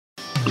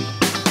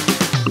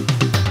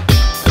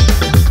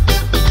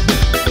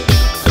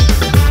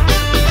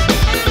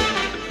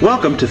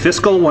Welcome to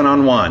Fiscal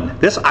One-on-One.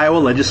 This Iowa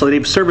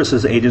Legislative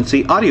Services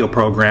Agency audio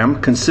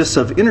program consists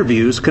of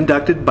interviews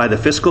conducted by the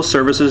Fiscal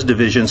Services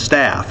Division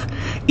staff.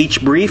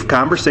 Each brief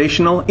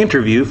conversational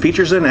interview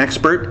features an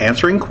expert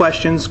answering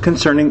questions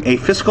concerning a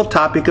fiscal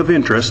topic of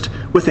interest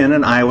within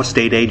an Iowa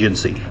state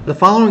agency. The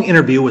following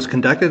interview was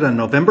conducted on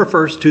November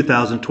 1st,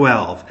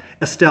 2012.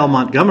 Estelle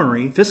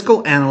Montgomery,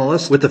 fiscal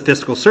analyst with the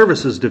Fiscal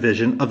Services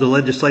Division of the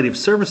Legislative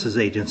Services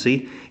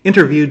Agency,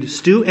 interviewed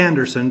Stu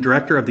Anderson,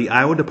 director of the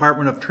Iowa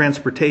Department of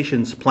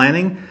Transportation's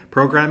Planning,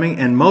 Programming,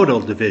 and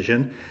Modal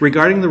Division,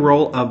 regarding the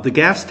role of the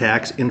gas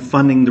tax in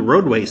funding the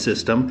roadway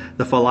system,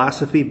 the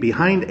philosophy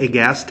behind a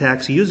gas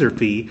tax user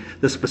fee,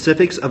 the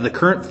specifics of the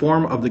current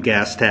form of the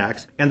gas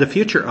tax, and the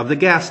future of the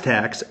gas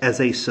tax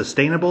as a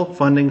sustainable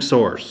funding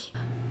source.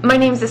 My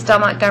name is Estelle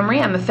Montgomery.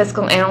 I'm a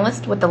fiscal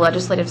analyst with the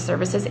Legislative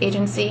Services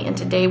Agency, and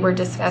today we're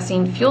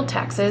discussing fuel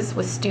taxes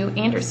with Stu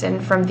Anderson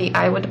from the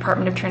Iowa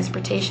Department of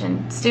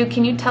Transportation. Stu,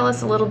 can you tell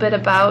us a little bit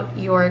about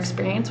your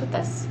experience with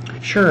this?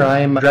 Sure.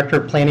 I'm Director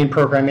of Planning,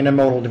 Programming, and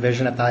Modal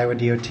Division at the Iowa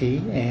DOT,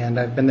 and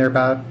I've been there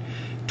about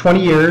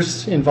 20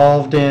 years,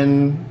 involved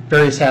in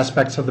various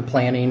aspects of the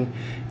planning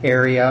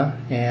area,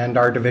 and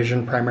our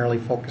division primarily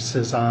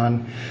focuses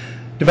on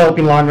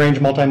developing long-range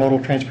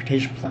multimodal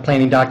transportation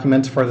planning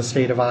documents for the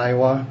state of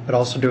Iowa, but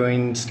also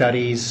doing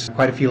studies,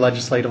 quite a few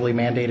legislatively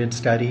mandated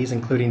studies,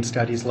 including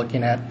studies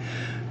looking at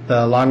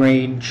the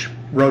long-range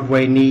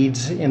roadway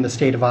needs in the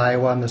state of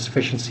Iowa and the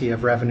sufficiency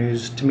of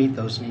revenues to meet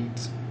those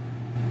needs.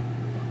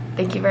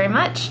 Thank you very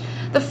much.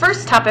 The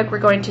first topic we're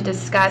going to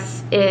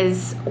discuss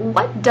is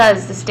what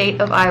does the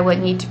state of Iowa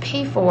need to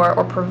pay for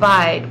or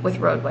provide with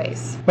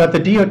roadways? But the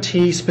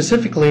DOT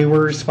specifically,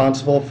 we're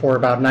responsible for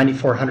about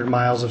 9,400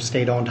 miles of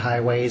state-owned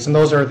highways, and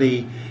those are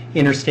the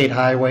interstate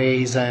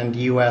highways and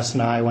U.S.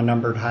 and Iowa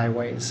numbered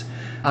highways.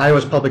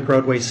 Iowa's public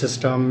roadway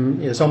system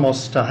is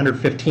almost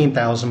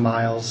 115,000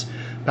 miles.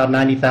 About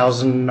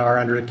 90,000 are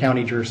under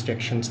county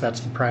jurisdictions. That's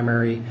the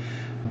primary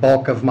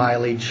bulk of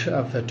mileage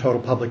of the total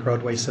public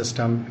roadway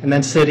system. And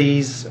then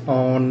cities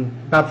own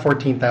about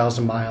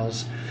 14,000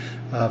 miles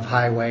of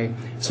highway.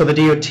 So the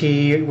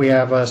DOT, we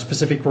have a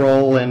specific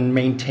role in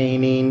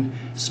maintaining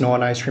snow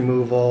and ice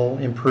removal,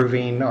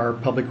 improving our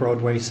public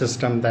roadway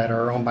system that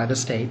are owned by the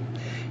state.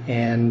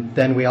 And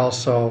then we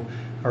also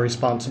are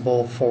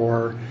responsible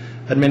for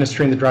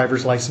administering the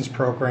driver's license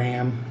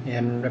program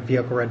and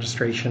vehicle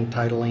registration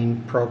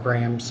titling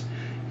programs.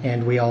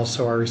 And we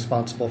also are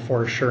responsible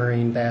for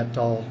assuring that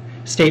all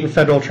state and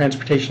federal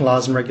transportation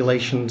laws and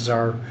regulations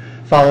are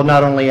followed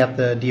not only at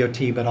the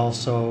DOT but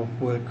also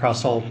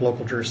across all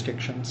local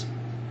jurisdictions.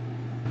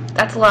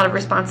 That's a lot of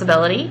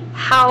responsibility.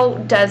 How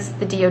does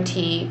the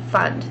DOT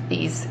fund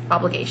these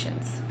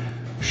obligations?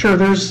 Sure,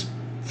 there's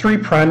three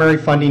primary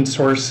funding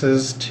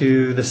sources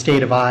to the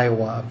state of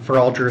Iowa for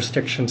all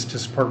jurisdictions to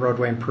support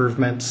roadway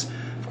improvements.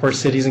 Of course,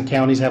 cities and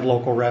counties have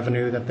local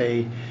revenue that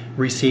they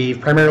receive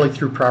primarily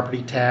through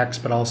property tax,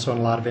 but also in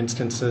a lot of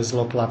instances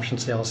local option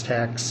sales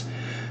tax.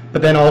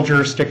 But then all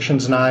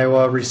jurisdictions in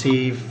Iowa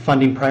receive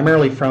funding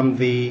primarily from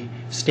the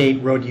state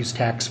road use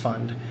tax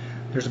fund.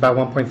 There's about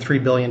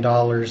 $1.3 billion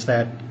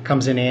that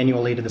comes in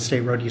annually to the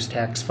state road use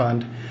tax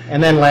fund.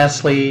 And then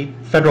lastly,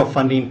 federal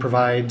funding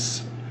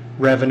provides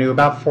revenue,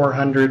 about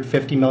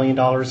 $450 million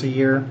a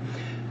year,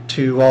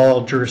 to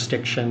all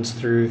jurisdictions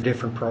through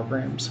different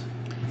programs.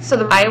 So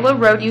the Iowa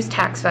Road Use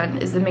Tax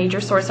Fund is the major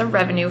source of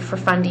revenue for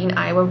funding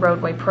Iowa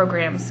roadway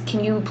programs.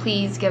 Can you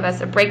please give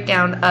us a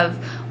breakdown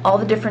of all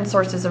the different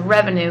sources of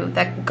revenue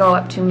that go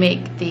up to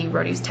make the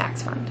Road Use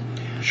Tax Fund?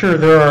 Sure.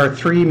 There are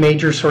three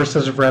major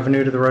sources of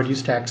revenue to the Road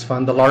Use Tax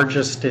Fund. The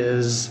largest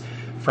is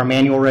from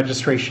annual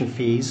registration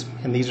fees,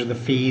 and these are the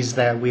fees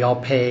that we all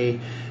pay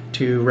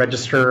to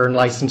register and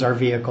license our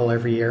vehicle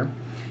every year.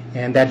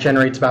 And that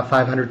generates about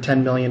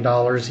 $510 million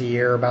a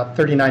year, about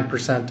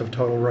 39% of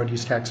total Road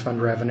Use Tax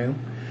Fund revenue.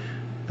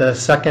 The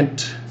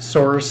second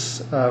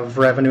source of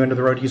revenue into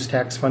the Road Use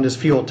Tax Fund is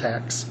fuel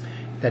tax.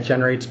 That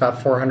generates about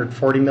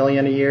 $440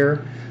 million a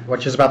year,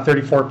 which is about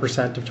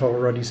 34% of total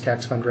Road Use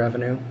Tax Fund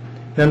revenue.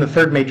 Then the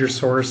third major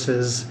source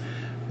is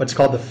what's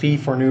called the fee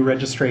for new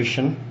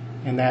registration,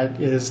 and that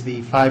is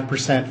the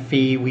 5%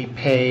 fee we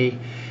pay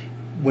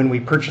when we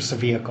purchase a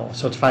vehicle.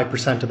 So it's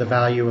 5% of the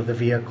value of the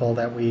vehicle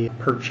that we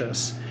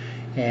purchase.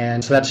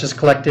 And so that's just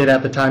collected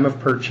at the time of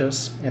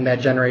purchase, and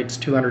that generates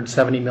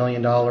 $270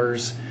 million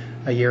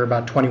a year,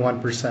 about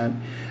 21%.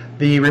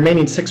 The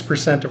remaining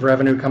 6% of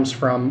revenue comes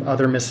from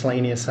other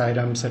miscellaneous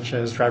items such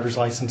as driver's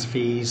license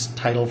fees,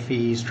 title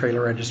fees,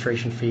 trailer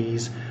registration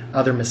fees,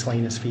 other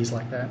miscellaneous fees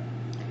like that.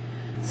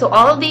 So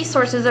all of these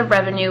sources of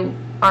revenue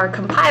are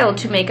compiled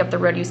to make up the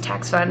Road Use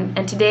Tax Fund,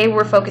 and today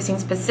we're focusing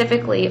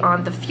specifically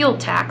on the fuel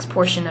tax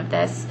portion of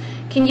this.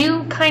 Can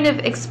you kind of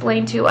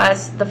explain to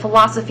us the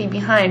philosophy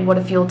behind what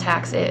a fuel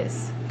tax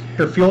is?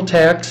 Your fuel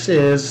tax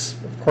is,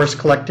 of course,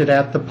 collected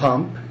at the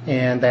pump,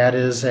 and that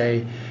is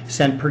a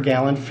cent per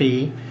gallon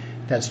fee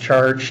that's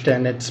charged,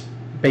 and it's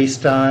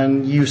based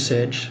on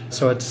usage.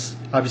 So it's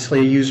obviously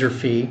a user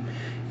fee,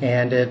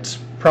 and it's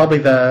probably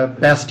the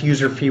best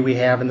user fee we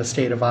have in the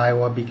state of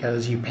Iowa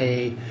because you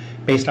pay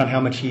based on how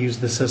much you use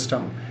the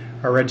system.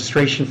 Our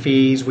registration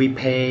fees we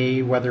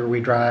pay whether we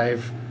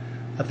drive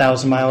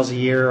 1,000 miles a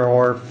year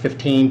or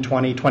 15,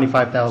 20,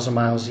 25,000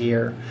 miles a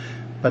year.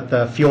 But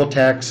the fuel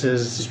tax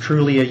is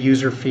truly a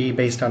user fee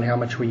based on how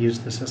much we use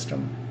the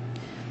system.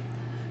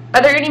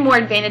 Are there any more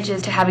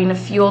advantages to having a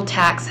fuel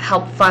tax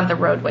help fund the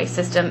roadway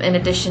system in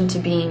addition to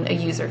being a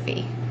user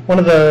fee? One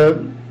of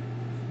the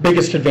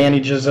biggest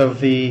advantages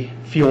of the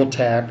fuel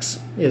tax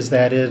is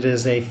that it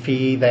is a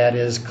fee that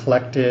is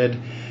collected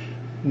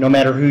no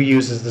matter who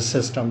uses the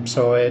system.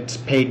 So it's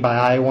paid by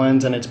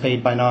Iowans and it's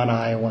paid by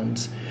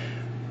non-Iowans.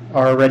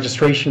 Our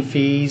registration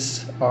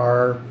fees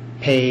are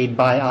paid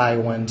by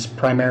Iowans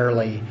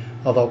primarily,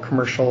 although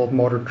commercial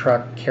motor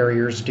truck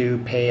carriers do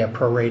pay a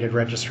prorated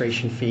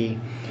registration fee,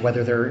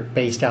 whether they're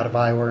based out of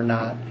Iowa or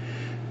not.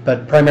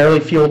 But primarily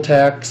fuel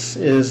tax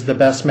is the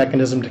best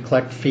mechanism to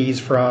collect fees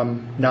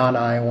from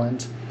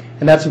non-Iowans.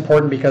 And that's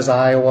important because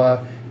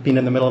Iowa, being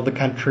in the middle of the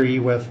country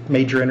with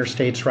major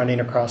interstates running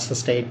across the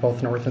state,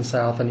 both north and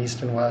south and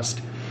east and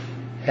west,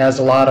 has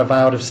a lot of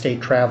out-of-state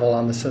travel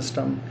on the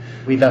system.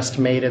 We've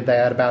estimated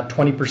that about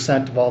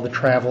 20% of all the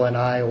travel in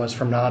Iowa is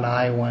from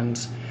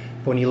non-Iowans.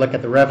 When you look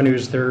at the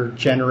revenues they're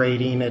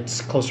generating,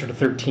 it's closer to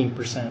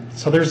 13%.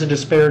 So there's a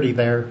disparity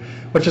there,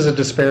 which is a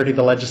disparity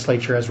the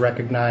legislature has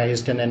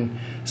recognized, and in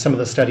some of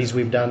the studies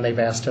we've done, they've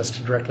asked us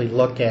to directly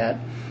look at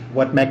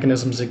what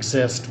mechanisms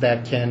exist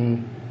that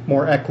can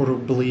more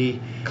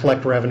equitably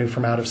collect revenue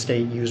from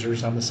out-of-state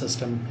users on the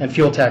system. And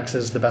fuel tax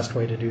is the best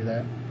way to do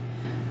that.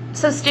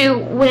 So Stu,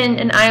 when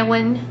an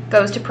Iowan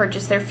goes to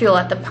purchase their fuel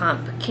at the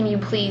pump, can you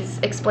please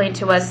explain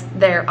to us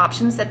their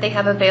options that they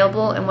have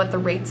available and what the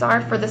rates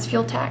are for this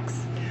fuel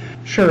tax?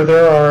 Sure,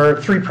 there are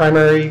three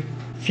primary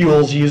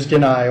fuels used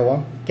in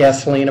Iowa.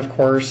 Gasoline, of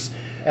course,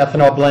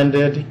 ethanol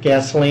blended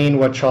gasoline,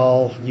 which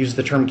I'll use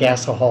the term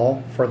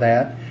gasohol for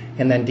that,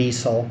 and then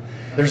diesel.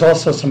 There's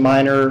also some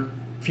minor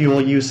fuel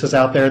uses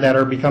out there that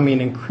are becoming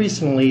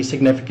increasingly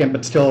significant,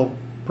 but still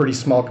pretty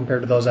small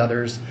compared to those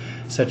others,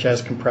 such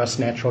as compressed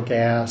natural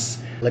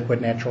gas,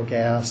 liquid natural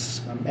gas,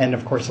 and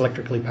of course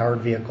electrically powered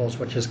vehicles,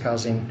 which is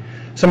causing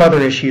some other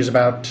issues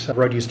about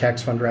road use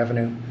tax fund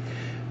revenue.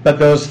 But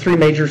those three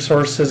major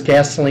sources,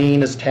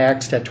 gasoline is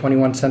taxed at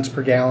 21 cents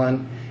per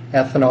gallon,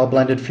 ethanol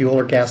blended fuel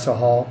or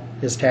gasohol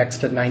is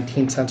taxed at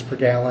 19 cents per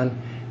gallon,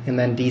 and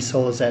then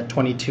diesel is at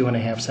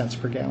 22.5 cents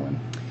per gallon.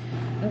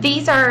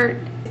 These are,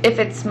 if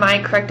it's my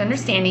correct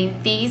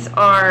understanding, these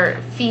are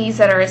fees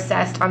that are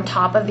assessed on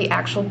top of the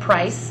actual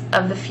price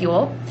of the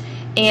fuel.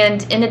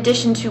 And in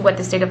addition to what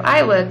the state of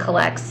Iowa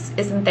collects,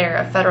 isn't there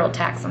a federal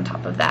tax on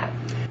top of that?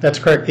 That's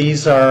correct.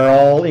 These are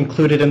all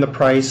included in the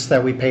price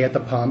that we pay at the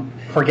pump.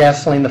 For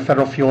gasoline, the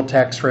federal fuel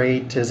tax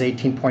rate is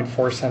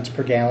 18.4 cents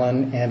per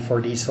gallon, and for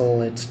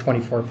diesel, it's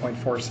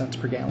 24.4 cents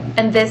per gallon.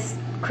 And this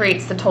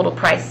creates the total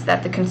price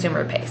that the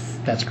consumer pays.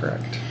 That's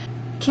correct.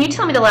 Can you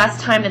tell me the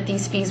last time that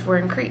these fees were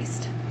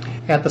increased?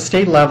 At the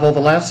state level, the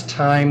last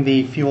time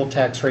the fuel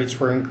tax rates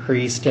were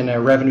increased in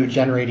a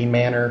revenue-generating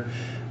manner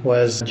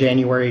was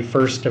January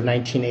 1st of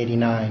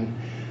 1989.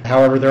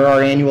 However, there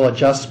are annual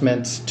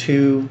adjustments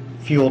to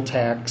fuel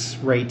tax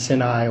rates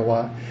in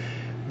Iowa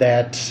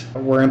that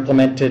were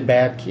implemented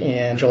back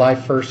in July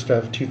 1st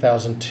of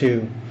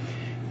 2002.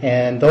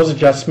 And those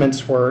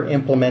adjustments were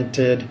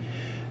implemented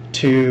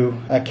to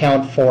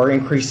account for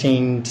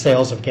increasing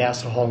sales of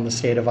gasohol in the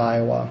state of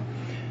Iowa.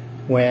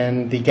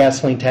 When the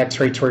gasoline tax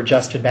rates were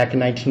adjusted back in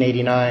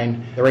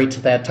 1989, the rates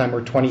at that time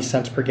were 20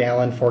 cents per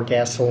gallon for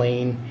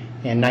gasoline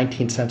and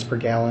 19 cents per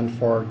gallon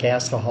for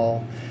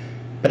gasohol.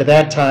 But at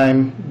that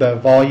time, the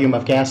volume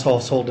of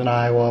gasohol sold in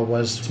Iowa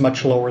was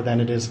much lower than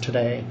it is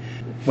today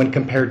when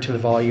compared to the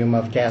volume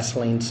of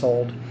gasoline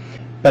sold.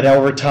 But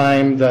over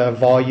time, the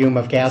volume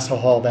of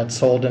gasohol that's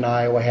sold in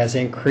Iowa has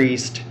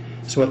increased.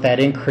 So with that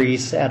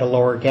increase at a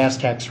lower gas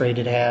tax rate,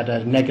 it had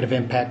a negative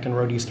impact on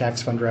road use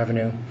tax fund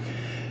revenue.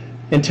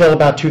 Until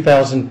about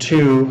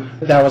 2002,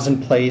 that was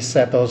in place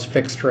at those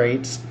fixed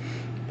rates.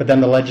 But then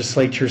the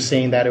legislature,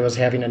 seeing that it was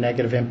having a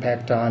negative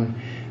impact on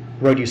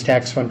road use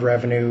tax fund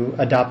revenue,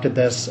 adopted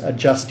this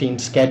adjusting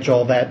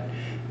schedule that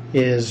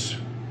is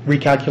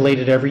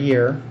recalculated every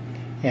year,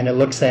 and it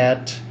looks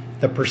at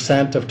the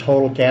percent of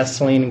total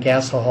gasoline and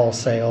gasohol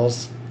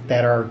sales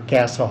that are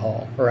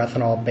gasohol or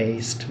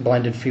ethanol-based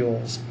blended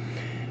fuels.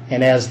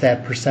 And as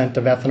that percent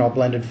of ethanol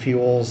blended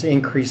fuels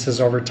increases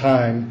over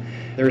time,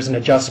 there's an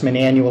adjustment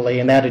annually,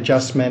 and that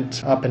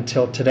adjustment up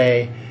until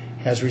today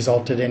has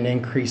resulted in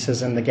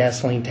increases in the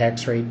gasoline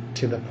tax rate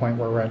to the point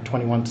where we're at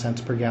 21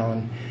 cents per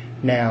gallon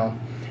now.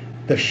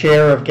 The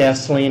share of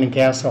gasoline and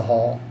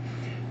gasohol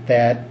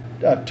that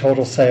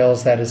total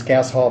sales that is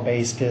gasohol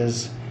based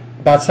is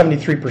about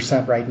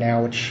 73% right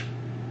now, which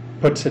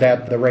puts it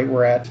at the rate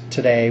we're at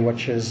today,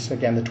 which is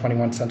again the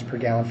 21 cents per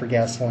gallon for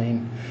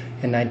gasoline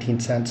and 19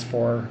 cents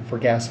for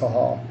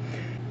gasohol.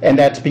 And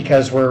that's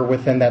because we're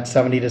within that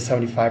 70 to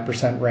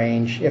 75%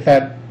 range. If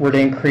that were to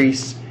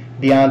increase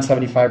beyond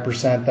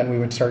 75%, then we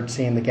would start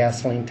seeing the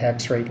gasoline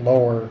tax rate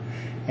lower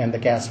and the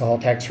gasohol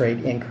tax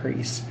rate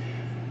increase.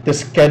 The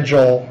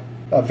schedule,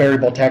 a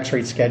variable tax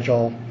rate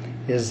schedule,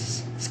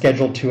 is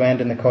scheduled to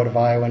end in the Code of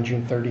Iowa on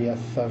June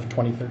 30th of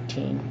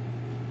 2013.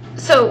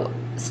 So,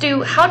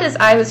 Stu, how does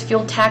Iowa's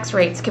fuel tax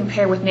rates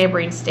compare with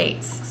neighboring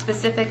states,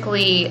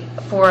 specifically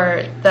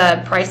for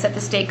the price that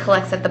the state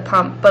collects at the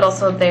pump, but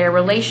also their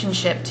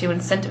relationship to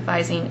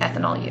incentivizing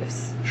ethanol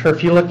use? Sure.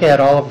 If you look at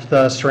all of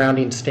the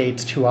surrounding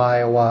states to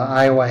Iowa,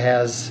 Iowa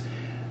has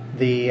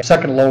the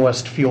second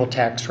lowest fuel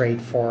tax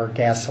rate for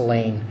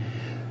gasoline.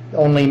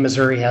 Only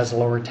Missouri has a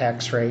lower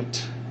tax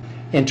rate.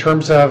 In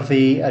terms of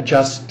the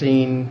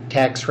adjusting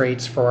tax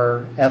rates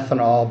for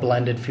ethanol,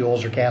 blended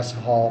fuels, or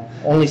gasohol,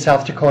 only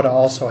South Dakota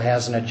also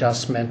has an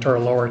adjustment or a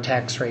lower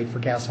tax rate for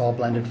gasohol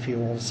blended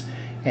fuels.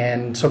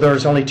 And so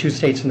there's only 2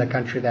 states in the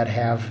country that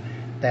have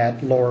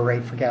that lower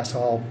rate for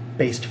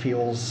gasohol-based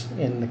fuels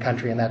in the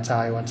country, and that's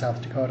Iowa and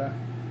South Dakota.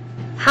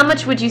 How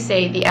much would you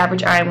say the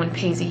average Iowan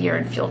pays a year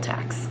in fuel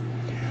tax?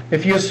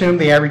 If you assume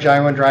the average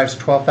Iowan drives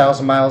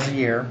 12,000 miles a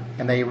year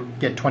and they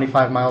get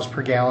 25 miles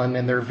per gallon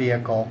in their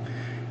vehicle,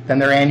 then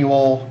their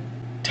annual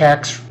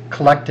tax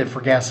collected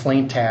for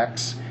gasoline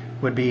tax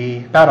would be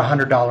about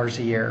 $100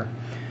 a year.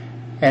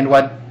 And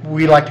what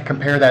we like to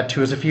compare that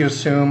to is if you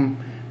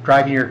assume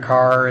driving your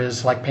car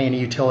is like paying a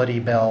utility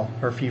bill,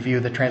 or if you view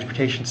the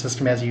transportation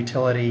system as a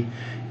utility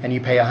and you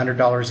pay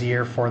 $100 a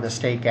year for the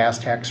state gas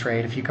tax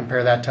rate, if you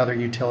compare that to other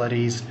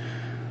utilities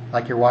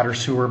like your water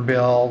sewer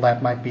bill,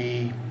 that might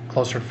be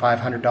closer to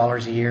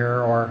 $500 a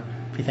year, or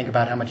if you think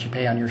about how much you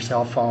pay on your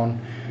cell phone,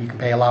 you can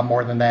pay a lot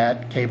more than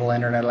that. Cable,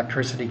 internet,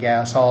 electricity,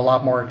 gas, all a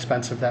lot more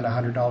expensive than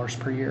 $100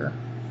 per year.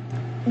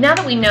 Now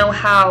that we know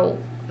how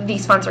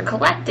these funds are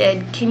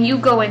collected, can you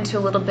go into a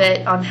little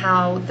bit on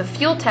how the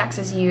fuel tax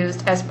is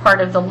used as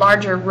part of the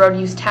larger road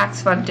use tax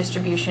fund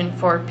distribution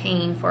for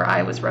paying for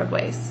Iowa's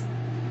roadways?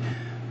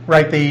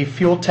 Right, the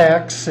fuel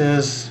tax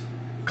is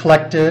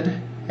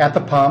collected at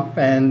the pump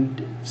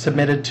and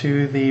submitted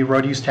to the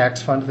road use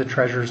tax fund to the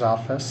treasurer's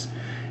office,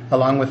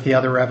 along with the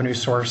other revenue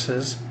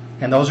sources.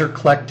 And those are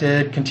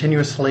collected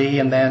continuously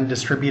and then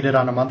distributed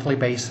on a monthly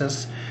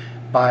basis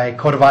by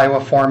Code of Iowa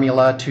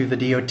formula to the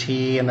DOT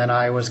and then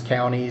Iowa's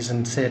counties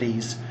and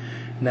cities.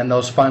 And then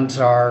those funds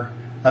are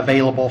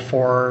available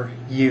for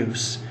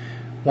use.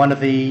 One of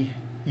the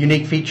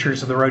unique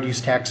features of the road use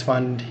tax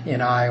fund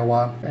in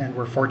Iowa, and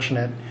we're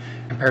fortunate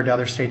compared to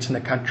other states in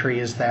the country,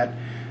 is that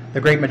the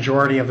great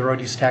majority of the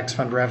road use tax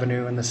fund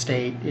revenue in the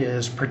state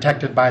is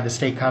protected by the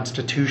state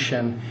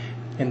constitution,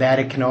 in that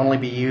it can only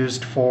be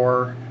used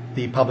for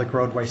the public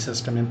roadway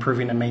system,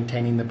 improving and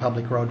maintaining the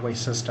public roadway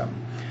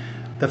system.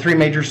 The 3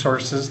 major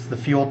sources, the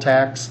fuel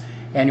tax,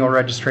 annual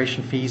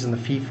registration fees, and the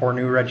fee for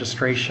new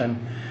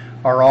registration,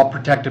 are all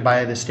protected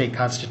by the state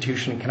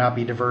constitution and cannot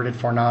be diverted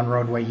for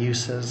non-roadway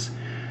uses.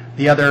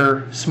 The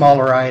other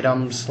smaller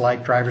items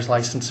like driver's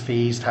license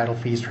fees, title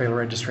fees, trailer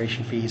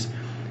registration fees,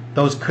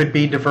 those could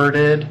be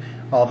diverted,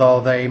 although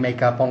they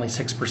make up only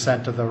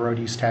 6% of the road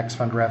use tax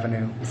fund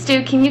revenue.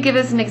 Stu, can you give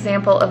us an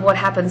example of what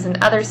happens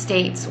in other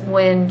states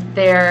when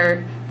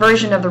their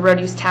version of the road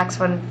use tax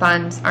fund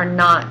funds are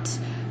not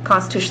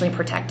constitutionally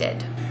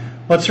protected?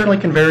 Well, it certainly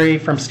can vary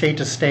from state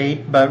to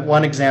state, but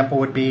one example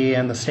would be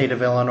in the state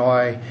of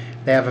Illinois.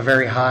 They have a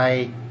very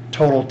high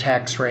total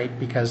tax rate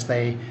because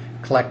they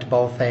collect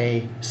both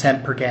a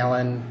cent per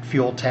gallon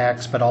fuel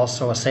tax but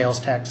also a sales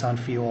tax on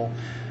fuel.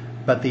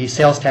 But the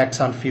sales tax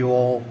on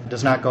fuel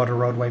does not go to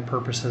roadway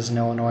purposes in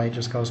Illinois. It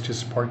just goes to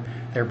support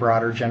their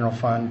broader general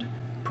fund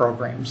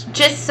programs.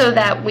 Just so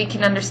that we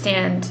can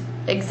understand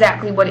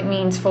exactly what it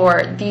means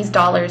for these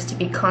dollars to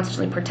be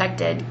constantly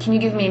protected, can you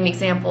give me an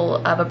example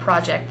of a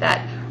project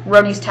that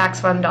road use tax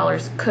fund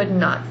dollars could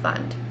not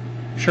fund?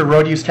 Sure,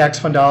 road use tax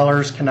fund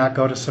dollars cannot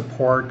go to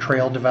support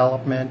trail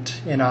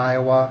development in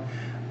Iowa.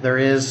 There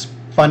is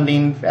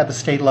funding at the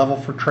state level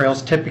for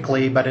trails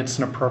typically, but it's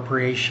an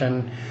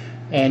appropriation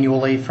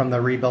annually from the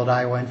Rebuild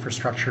Iowa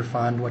Infrastructure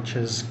Fund, which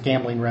is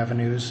gambling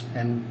revenues,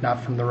 and not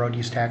from the road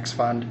use tax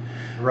fund.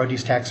 Road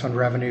use tax fund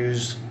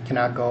revenues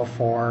cannot go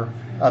for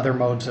other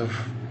modes of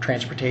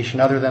transportation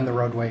other than the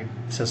roadway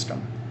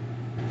system.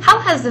 How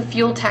has the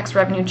fuel tax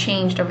revenue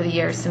changed over the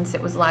years since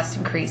it was last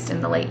increased in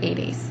the late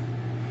 80s?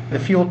 The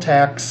fuel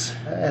tax,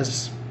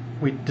 as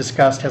we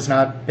discussed, has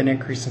not been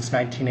increased since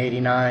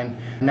 1989.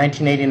 In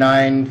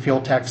 1989,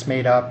 fuel tax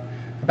made up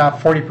about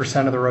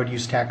 40% of the road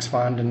use tax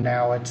fund, and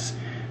now it's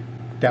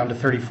down to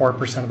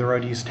 34% of the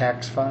road use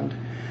tax fund.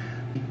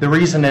 The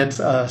reason it's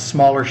a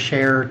smaller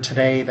share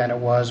today than it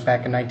was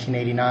back in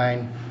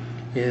 1989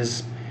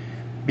 is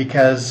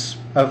because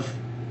of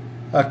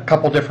a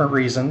couple different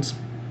reasons.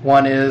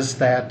 One is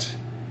that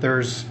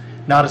there's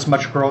not as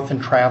much growth in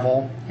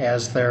travel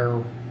as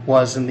there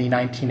was in the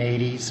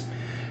 1980s.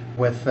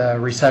 With the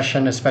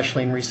recession,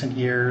 especially in recent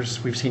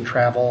years, we've seen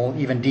travel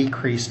even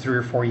decrease 3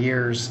 or 4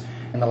 years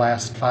in the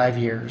last 5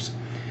 years.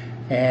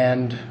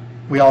 And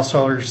we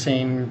also are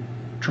seeing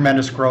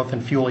tremendous growth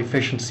in fuel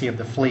efficiency of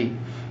the fleet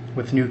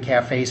with new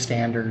CAFE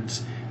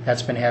standards.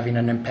 That's been having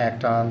an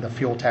impact on the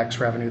fuel tax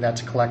revenue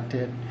that's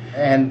collected.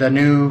 And the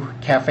new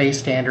CAFE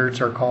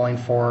standards are calling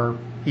for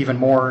even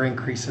more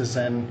increases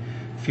in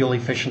fuel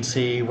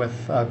efficiency with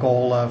a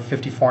goal of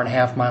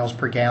 54.5 miles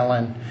per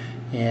gallon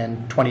in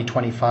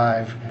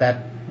 2025.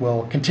 That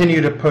will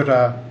continue to put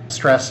a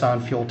stress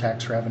on fuel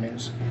tax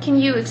revenues. Can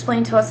you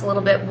explain to us a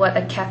little bit what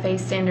a CAFE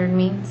standard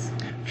means?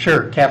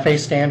 Sure. CAFE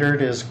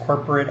standard is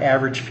corporate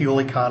average fuel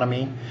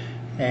economy,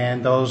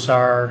 and those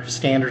are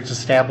standards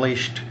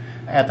established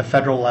at the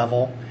federal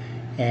level,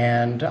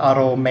 and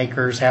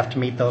automakers have to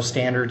meet those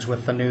standards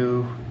with the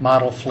new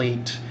model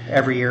fleet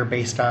every year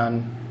based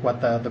on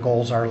what the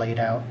goals are laid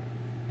out.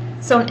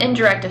 So an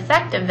indirect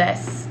effect of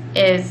this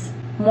is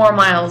more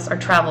miles are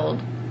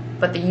traveled,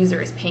 but the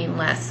user is paying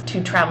less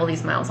to travel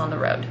these miles on the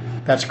road.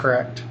 That's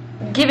correct.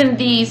 Given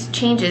these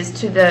changes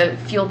to the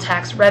fuel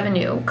tax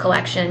revenue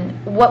collection,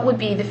 what would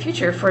be the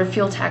future for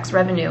fuel tax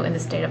revenue in the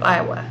state of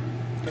Iowa?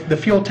 The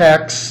fuel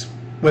tax,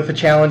 with the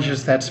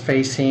challenges that's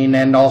facing,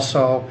 and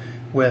also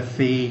with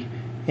the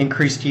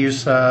increased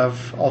use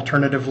of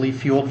alternatively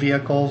fueled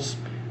vehicles,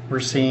 we're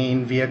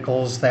seeing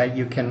vehicles that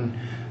you can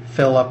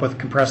fill up with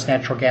compressed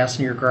natural gas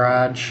in your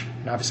garage,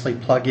 and obviously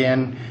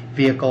plug-in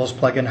vehicles,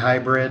 plug-in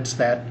hybrids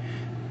that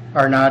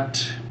are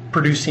not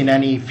producing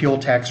any fuel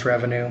tax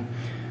revenue.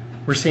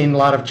 We're seeing a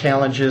lot of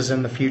challenges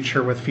in the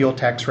future with fuel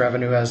tax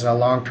revenue as a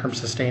long-term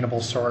sustainable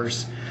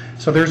source.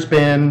 So there's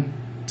been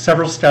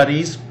several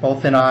studies,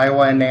 both in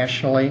Iowa and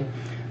nationally,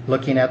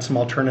 looking at some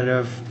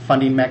alternative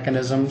funding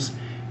mechanisms.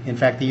 In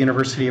fact, the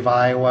University of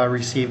Iowa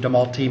received a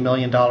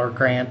multi-million-dollar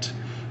grant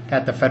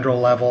at the federal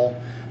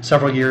level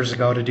several years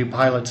ago to do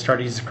pilot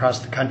studies across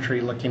the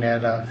country looking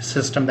at a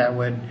system that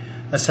would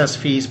assess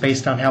fees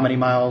based on how many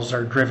miles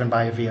are driven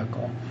by a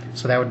vehicle.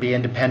 So that would be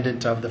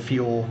independent of the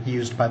fuel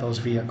used by those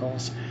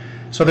vehicles.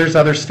 So there's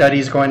other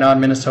studies going on.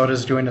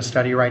 Minnesota's doing a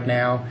study right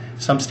now.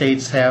 Some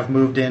states have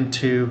moved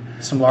into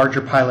some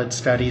larger pilot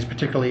studies,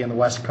 particularly in the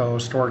West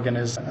Coast. Oregon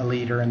is a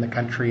leader in the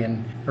country,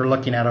 and they're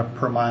looking at a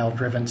per mile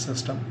driven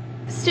system.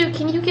 Stu,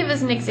 can you give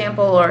us an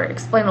example or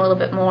explain a little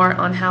bit more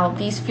on how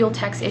these fuel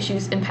tax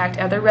issues impact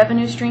other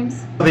revenue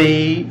streams?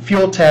 The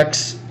fuel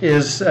tax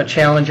is a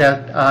challenge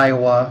at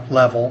Iowa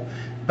level,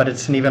 but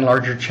it's an even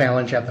larger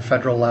challenge at the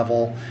federal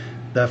level.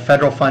 The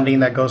federal funding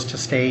that goes to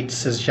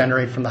states is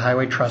generated from the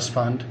Highway Trust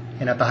Fund,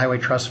 and at the Highway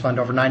Trust Fund,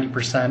 over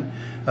 90%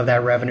 of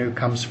that revenue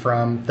comes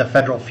from the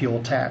federal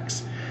fuel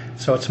tax.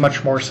 So it's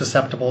much more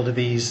susceptible to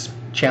these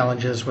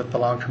challenges with the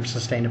long-term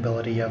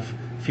sustainability of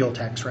fuel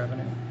tax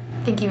revenue.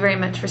 Thank you very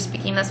much for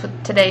speaking with us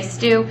today,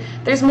 Stu.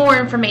 There's more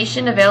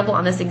information available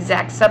on this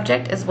exact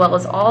subject, as well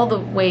as all the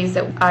ways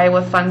that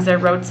Iowa funds their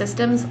road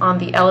systems on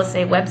the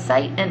LSA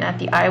website and at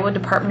the Iowa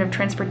Department of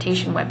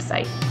Transportation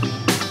website.